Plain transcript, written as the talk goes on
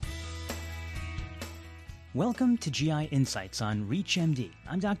Welcome to GI Insights on ReachMD.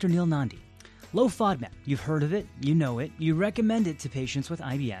 I'm Dr. Neil Nandi. Low FODMAP, you've heard of it, you know it, you recommend it to patients with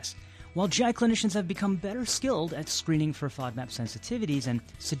IBS. While GI clinicians have become better skilled at screening for FODMAP sensitivities and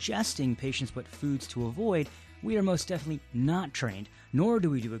suggesting patients what foods to avoid, we are most definitely not trained, nor do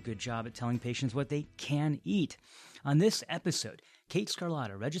we do a good job at telling patients what they can eat. On this episode, Kate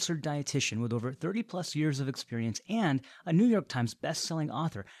Scarlatta, registered dietitian with over 30 plus years of experience and a New York Times best-selling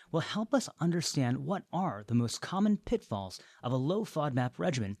author, will help us understand what are the most common pitfalls of a low FODMAP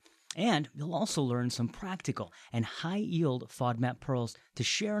regimen. And you'll also learn some practical and high-yield FODMAP pearls to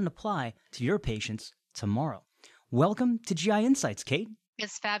share and apply to your patients tomorrow. Welcome to GI Insights, Kate.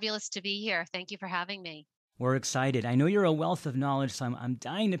 It's fabulous to be here. Thank you for having me. We're excited. I know you're a wealth of knowledge, so I'm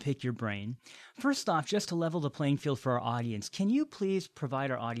dying to pick your brain. First off, just to level the playing field for our audience, can you please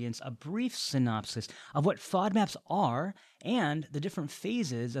provide our audience a brief synopsis of what FODMAPs are and the different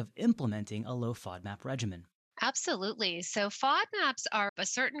phases of implementing a low FODMAP regimen? Absolutely. So FODMAPs are a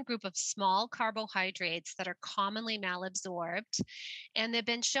certain group of small carbohydrates that are commonly malabsorbed, and they've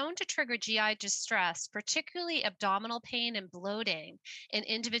been shown to trigger GI distress, particularly abdominal pain and bloating in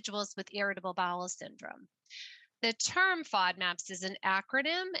individuals with irritable bowel syndrome. The term FODMAPs is an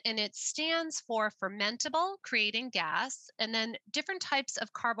acronym, and it stands for fermentable, creating gas, and then different types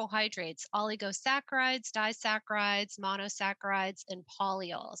of carbohydrates, oligosaccharides, disaccharides, monosaccharides, and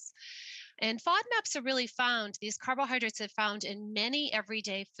polyols. And FODMAPs are really found, these carbohydrates are found in many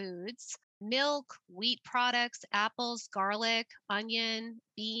everyday foods: milk, wheat products, apples, garlic, onion,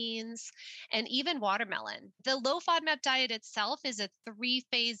 beans, and even watermelon. The low FODMAP diet itself is a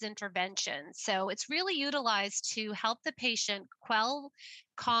 3-phase intervention. So it's really utilized to help the patient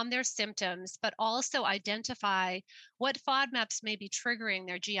calm their symptoms, but also identify what FODMAPs may be triggering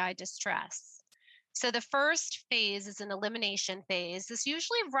their GI distress. So the first phase is an elimination phase. This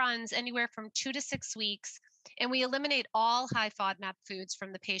usually runs anywhere from 2 to 6 weeks, and we eliminate all high FODMAP foods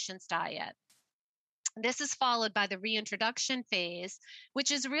from the patient's diet. This is followed by the reintroduction phase,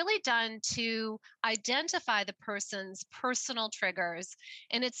 which is really done to identify the person's personal triggers.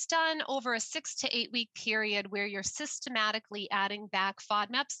 And it's done over a 6 to 8 week period where you're systematically adding back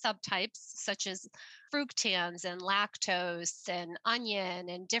FODMAP subtypes such as fructans and lactose and onion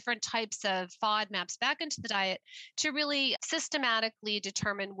and different types of FODMAPs back into the diet to really systematically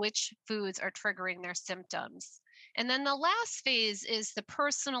determine which foods are triggering their symptoms. And then the last phase is the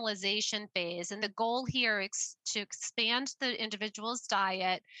personalization phase. And the goal here is to expand the individual's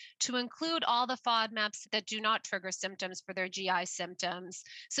diet to include all the FODMAPs that do not trigger symptoms for their GI symptoms.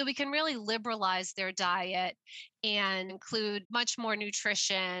 So we can really liberalize their diet and include much more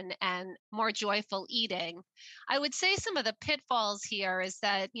nutrition and more joyful eating. I would say some of the pitfalls here is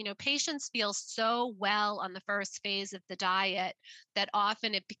that, patients feel so well on the first phase of the diet that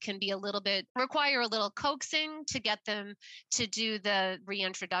often it can be require a little coaxing to get them to do the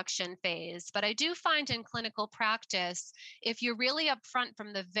reintroduction phase. But I do find in clinical practice, if you're really upfront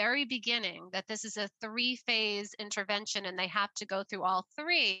from the very beginning that this is a 3-phase intervention and they have to go through all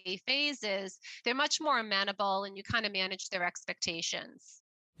 3 phases, they're much more amenable and you kind of manage their expectations.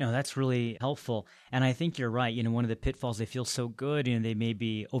 That's really helpful. And I think you're right. One of the pitfalls, they feel so good, they may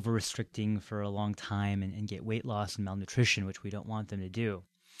be over-restricting for a long time and get weight loss and malnutrition, which we don't want them to do.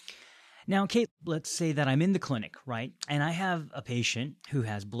 Now, Kate, let's say that I'm in the clinic, right? And I have a patient who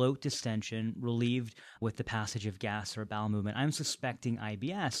has bloat, distension, relieved with the passage of gas or bowel movement. I'm suspecting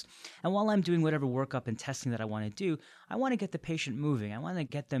IBS. And while I'm doing whatever workup and testing that I want to do, I want to get the patient moving. I want to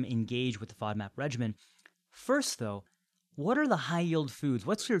get them engaged with the FODMAP regimen. First, though, what are the high-yield foods?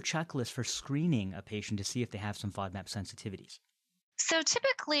 What's your checklist for screening a patient to see if they have some FODMAP sensitivities? So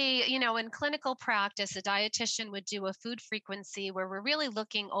typically, in clinical practice, a dietitian would do a food frequency where we're really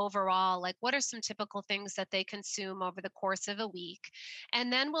looking overall, like what are some typical things that they consume over the course of a week.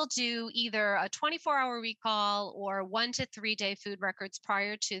 And then we'll do either a 24-hour recall or 1 to 3 day food records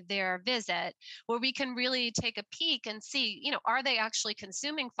prior to their visit, where we can really take a peek and see, are they actually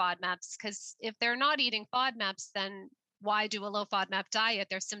consuming FODMAPs? Because if they're not eating FODMAPs, then why do a low FODMAP diet?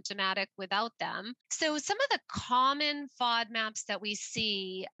 They're symptomatic without them. So some of the common FODMAPs that we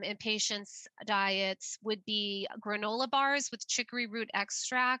see in patients' diets would be granola bars with chicory root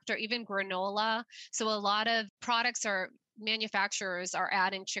extract or even granola. So a lot of products are manufacturers are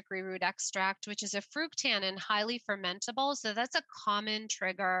adding chicory root extract, which is a fructan and highly fermentable. So that's a common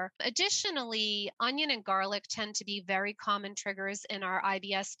trigger. Additionally, onion and garlic tend to be very common triggers in our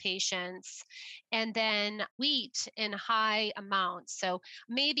IBS patients. And then wheat in high amounts. So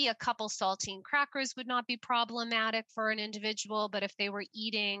maybe a couple saltine crackers would not be problematic for an individual, but if they were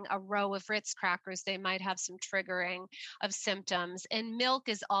eating a row of Ritz crackers, they might have some triggering of symptoms. And milk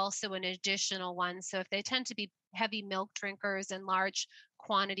is also an additional one. So if they tend to be heavy milk drinkers in large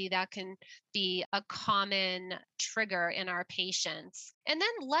quantity, that can be a common trigger in our patients. And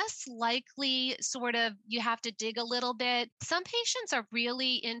then less likely, sort of, you have to dig a little bit. Some patients are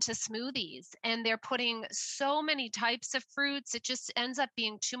really into smoothies and they're putting so many types of fruits, it just ends up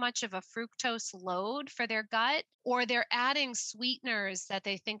being too much of a fructose load for their gut, or they're adding sweeteners that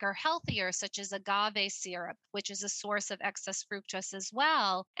they think are healthier, such as agave syrup, which is a source of excess fructose as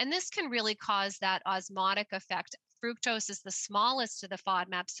well. And this can really cause that osmotic effect. Fructose is the smallest of the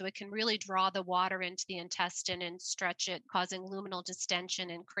FODMAPs, so it can really draw the water into the intestine and stretch it, causing luminal distension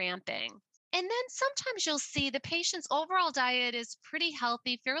and cramping. And then sometimes you'll see the patient's overall diet is pretty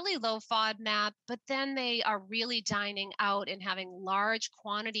healthy, fairly low FODMAP, but then they are really dining out and having large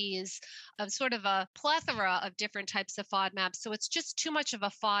quantities of sort of a plethora of different types of FODMAP. So it's just too much of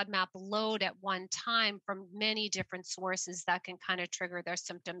a FODMAP load at one time from many different sources that can kind of trigger their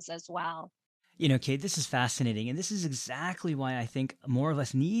symptoms as well. Kate, this is fascinating. And this is exactly why I think more of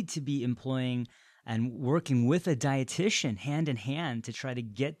us need to be employing and working with a dietitian hand in hand to try to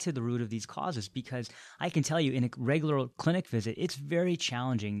get to the root of these causes. Because I can tell you, in a regular clinic visit, it's very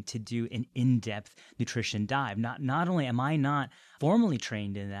challenging to do an in-depth nutrition dive. Not only am I not formally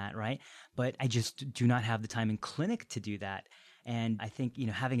trained in that, right, but I just do not have the time in clinic to do that. And I think,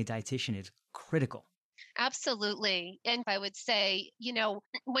 having a dietitian is critical. Absolutely. And I would say,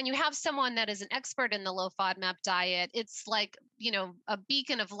 when you have someone that is an expert in the low FODMAP diet, it's like, a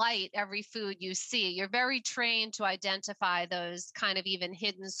beacon of light every food you see. You're very trained to identify those kind of even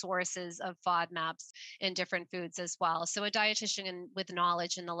hidden sources of FODMAPs in different foods as well. So a dietitian with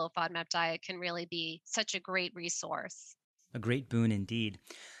knowledge in the low FODMAP diet can really be such a great resource. A great boon indeed.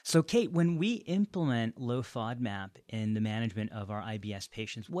 So, Kate, when we implement low FODMAP in the management of our IBS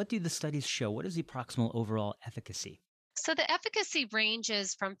patients, what do the studies show? What is the proximal overall efficacy? So the efficacy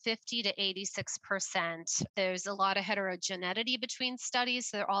ranges from 50 to 86%. There's a lot of heterogeneity between studies,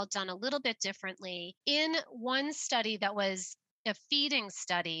 so they're all done a little bit differently. In one study that was a feeding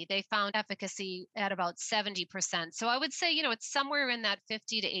study, they found efficacy at about 70%. So I would say, it's somewhere in that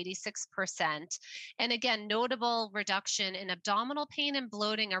 50 to 86%. And again, notable reduction in abdominal pain and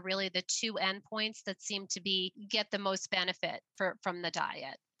bloating are really the two endpoints that seem to get the most benefit from the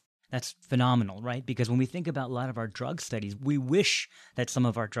diet. That's phenomenal, right? Because when we think about a lot of our drug studies, we wish that some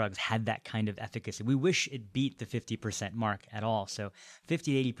of our drugs had that kind of efficacy. We wish it beat the 50% mark at all. So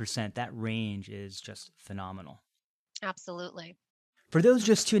 50 to 80%, that range is just phenomenal. Absolutely. For those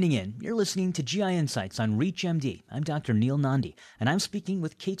just tuning in, you're listening to GI Insights on ReachMD. I'm Dr. Neil Nandi, and I'm speaking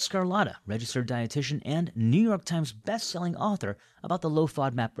with Kate Scarlatta, registered dietitian and New York Times best-selling author about the low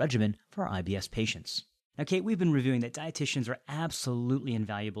FODMAP regimen for IBS patients. Now, Kate, we've been reviewing that dietitians are absolutely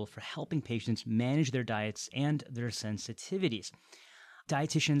invaluable for helping patients manage their diets and their sensitivities.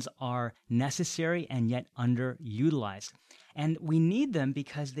 Dietitians are necessary and yet underutilized. And we need them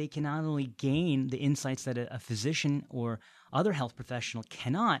because they can not only gain the insights that a physician or other health professional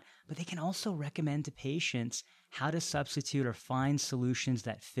cannot, but they can also recommend to patients how to substitute or find solutions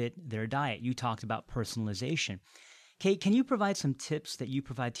that fit their diet. You talked about personalization. Kate, can you provide some tips that you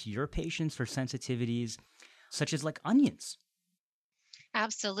provide to your patients for sensitivities, such as like onions?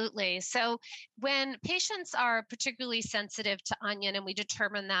 Absolutely. So when patients are particularly sensitive to onion, and we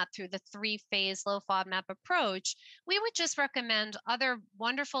determine that through the three-phase low FODMAP approach, we would just recommend other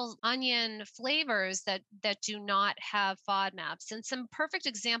wonderful onion flavors that do not have FODMAPs. And some perfect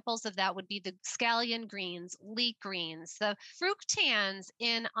examples of that would be the scallion greens, leek greens. The fructans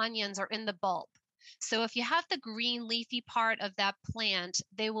in onions are in the bulb. So if you have the green leafy part of that plant,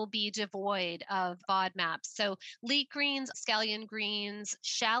 they will be devoid of FODMAPs. So leek greens, scallion greens,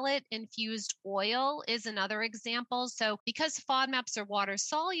 shallot infused oil is another example. So because FODMAPs are water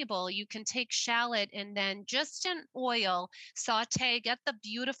soluble, you can take shallot and then just in oil, saute, get the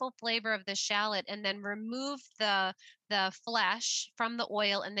beautiful flavor of the shallot, and then remove the flesh from the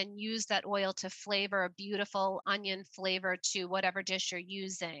oil and then use that oil to flavor a beautiful onion flavor to whatever dish you're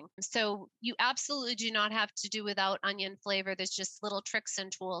using. So you absolutely do not have to do without onion flavor. There's just little tricks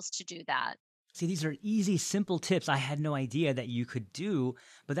and tools to do that. See, these are easy, simple tips I had no idea that you could do,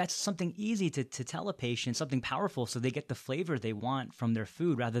 but that's something easy to tell a patient, something powerful, so they get the flavor they want from their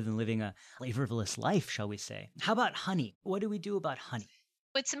food rather than living a flavorless life, shall we say. How about honey? What do we do about honey?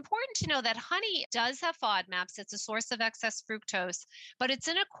 It's important to know that honey does have FODMAPs. It's a source of excess fructose, but it's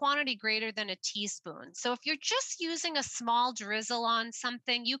in a quantity greater than a teaspoon. So if you're just using a small drizzle on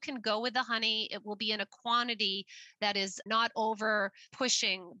something, you can go with the honey. It will be in a quantity that is not over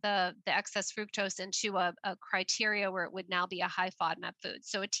pushing the excess fructose into a criteria where it would now be a high FODMAP food.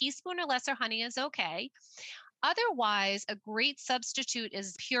 So a teaspoon or less of honey is okay. Otherwise, a great substitute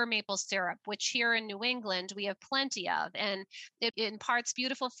is pure maple syrup, which here in New England we have plenty of, and it imparts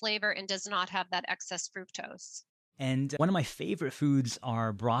beautiful flavor and does not have that excess fructose. And one of my favorite foods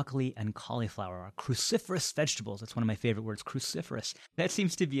are broccoli and cauliflower, cruciferous vegetables. That's one of my favorite words, cruciferous. That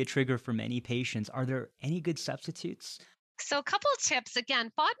seems to be a trigger for many patients. Are there any good substitutes? So a couple of tips.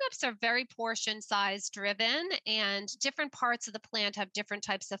 Again, FODMAPs are very portion size driven, and different parts of the plant have different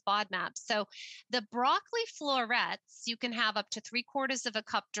types of FODMAPs. So the broccoli florets, you can have up to 3/4 of a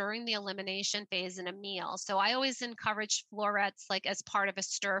cup during the elimination phase in a meal. So I always encourage florets like as part of a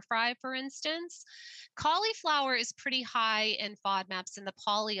stir fry, for instance. Cauliflower is pretty high in FODMAPs in the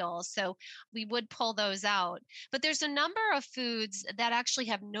polyols, so we would pull those out. But there's a number of foods that actually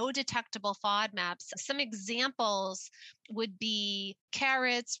have no detectable FODMAPs. Some examples would be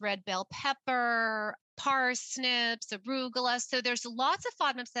carrots, red bell pepper, parsnips, arugula. So there's lots of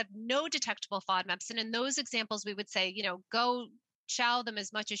FODMAPs that have no detectable FODMAPs. And in those examples, we would say, go chow them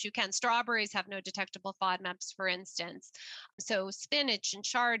as much as you can. Strawberries have no detectable FODMAPs, for instance. So spinach and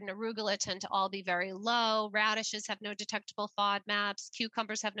chard and arugula tend to all be very low. Radishes have no detectable FODMAPs.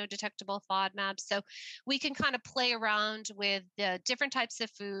 Cucumbers have no detectable FODMAPs. So we can kind of play around with the different types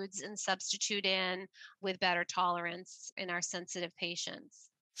of foods and substitute in with better tolerance in our sensitive patients.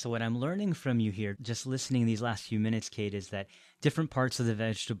 So what I'm learning from you here, just listening these last few minutes, Kate, is that different parts of the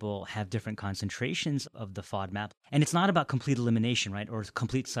vegetable have different concentrations of the FODMAP. And it's not about complete elimination, right? Or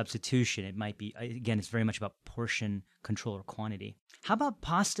complete substitution. It might be, again, it's very much about portion control or quantity. How about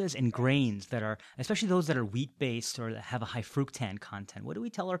pastas and grains that are, especially those that are wheat-based or that have a high fructan content? What do we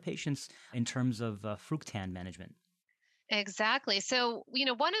tell our patients in terms of fructan management? Exactly. So,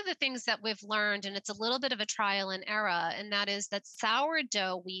 one of the things that we've learned, and it's a little bit of a trial and error, and that is that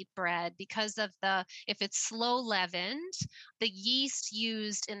sourdough wheat bread, because of if it's slow leavened, the yeast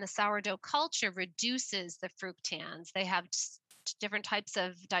used in the sourdough culture reduces the fructans. They have different types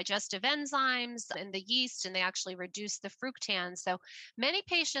of digestive enzymes in the yeast, and they actually reduce the fructans. So many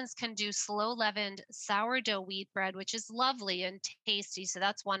patients can do slow leavened sourdough wheat bread, which is lovely and tasty. So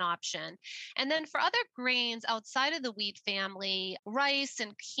that's one option. And then for other grains outside of the wheat family, rice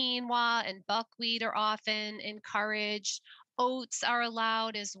and quinoa and buckwheat are often encouraged. Oats are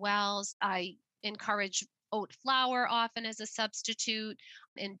allowed as well. I encourage oat flour often as a substitute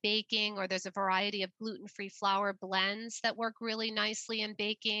in baking, or there's a variety of gluten-free flour blends that work really nicely in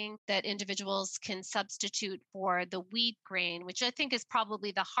baking that individuals can substitute for the wheat grain, which I think is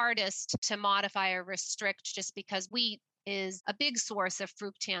probably the hardest to modify or restrict just because wheat is a big source of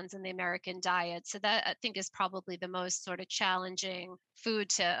fructans in the American diet. So that I think is probably the most sort of challenging food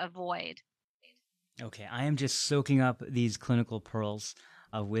to avoid. Okay, I am just soaking up these clinical pearls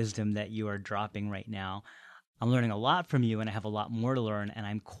of wisdom that you are dropping right now. I'm learning a lot from you, and I have a lot more to learn, and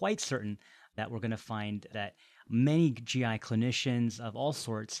I'm quite certain that we're going to find that many GI clinicians of all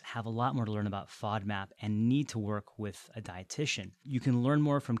sorts have a lot more to learn about FODMAP and need to work with a dietitian. You can learn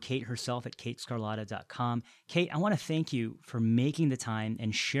more from Kate herself at katescarlotta.com. Kate, I want to thank you for making the time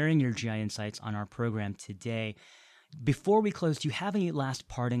and sharing your GI insights on our program today. Before we close, do you have any last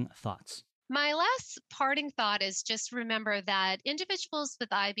parting thoughts? My last parting thought is just remember that individuals with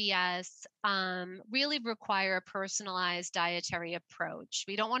IBS really require a personalized dietary approach.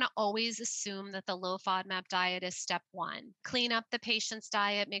 We don't want to always assume that the low FODMAP diet is step one. Clean up the patient's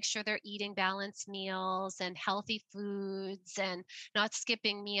diet, make sure they're eating balanced meals and healthy foods and not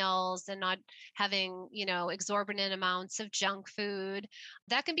skipping meals and not having, exorbitant amounts of junk food.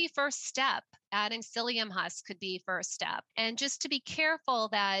 That can be first step. Adding psyllium husk could be first step. And just to be careful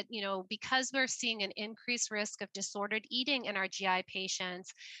that, because we're seeing an increased risk of disordered eating in our GI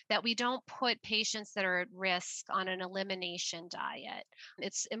patients, that we don't put patients that are at risk on an elimination diet.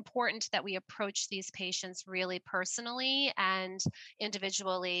 It's important that we approach these patients really personally and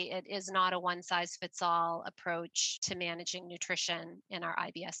individually. It is not a one-size-fits-all approach to managing nutrition in our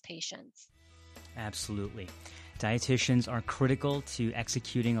IBS patients. Absolutely. Dietitians are critical to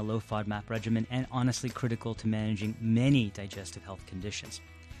executing a low FODMAP regimen and honestly critical to managing many digestive health conditions.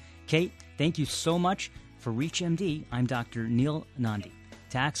 Kate, thank you so much. For ReachMD, I'm Dr. Neil Nandi.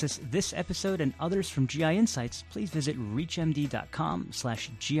 To access this episode and others from GI Insights, please visit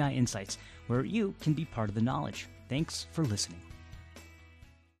reachmd.com/GI Insights, where you can be part of the knowledge. Thanks for listening.